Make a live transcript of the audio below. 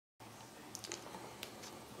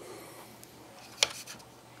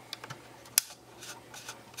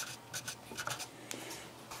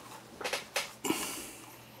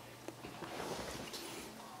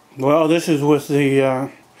Well, this is with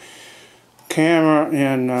the camera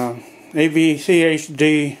in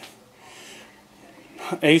AVCHD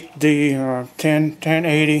HD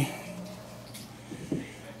 1080.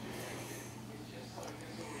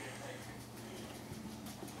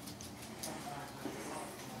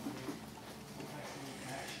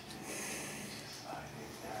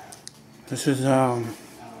 This is the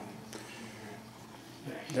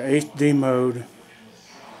HD mode.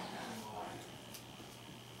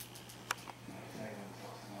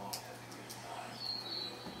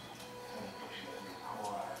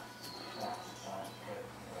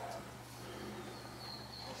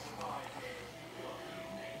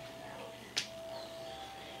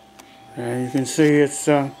 And you can see it's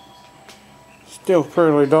still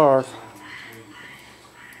fairly dark.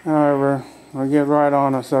 However, I get right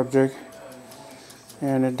on the subject,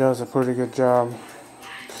 and it does a pretty good job.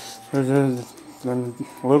 There's the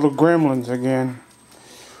little gremlins again,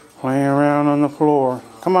 playing around on the floor.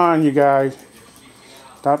 Come on, you guys.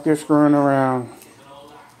 Stop your screwing around.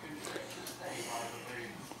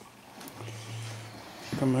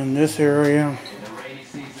 Come in this area.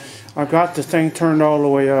 I've got the thing turned all the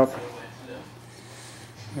way up.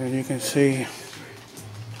 And you can see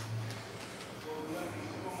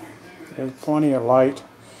there's plenty of light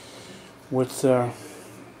with it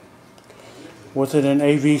in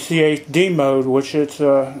AVCHD mode, which it's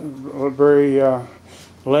very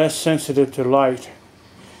less sensitive to light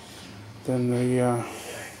than the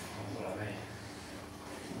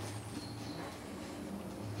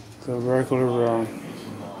regular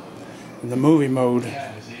in the movie mode.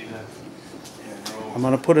 I'm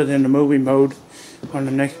going to put it in the movie mode on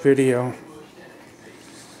the next video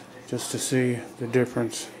just to see the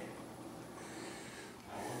difference.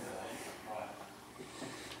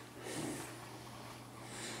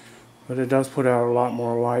 But it does put out a lot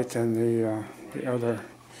more light than the other.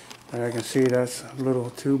 And I can see that's a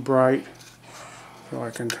little too bright, so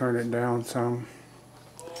I can turn it down some.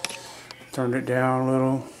 Turn it down a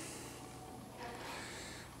little.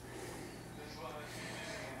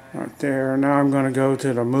 Right there. Now I'm going to go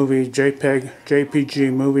to the movie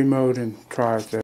JPG movie mode and try it there.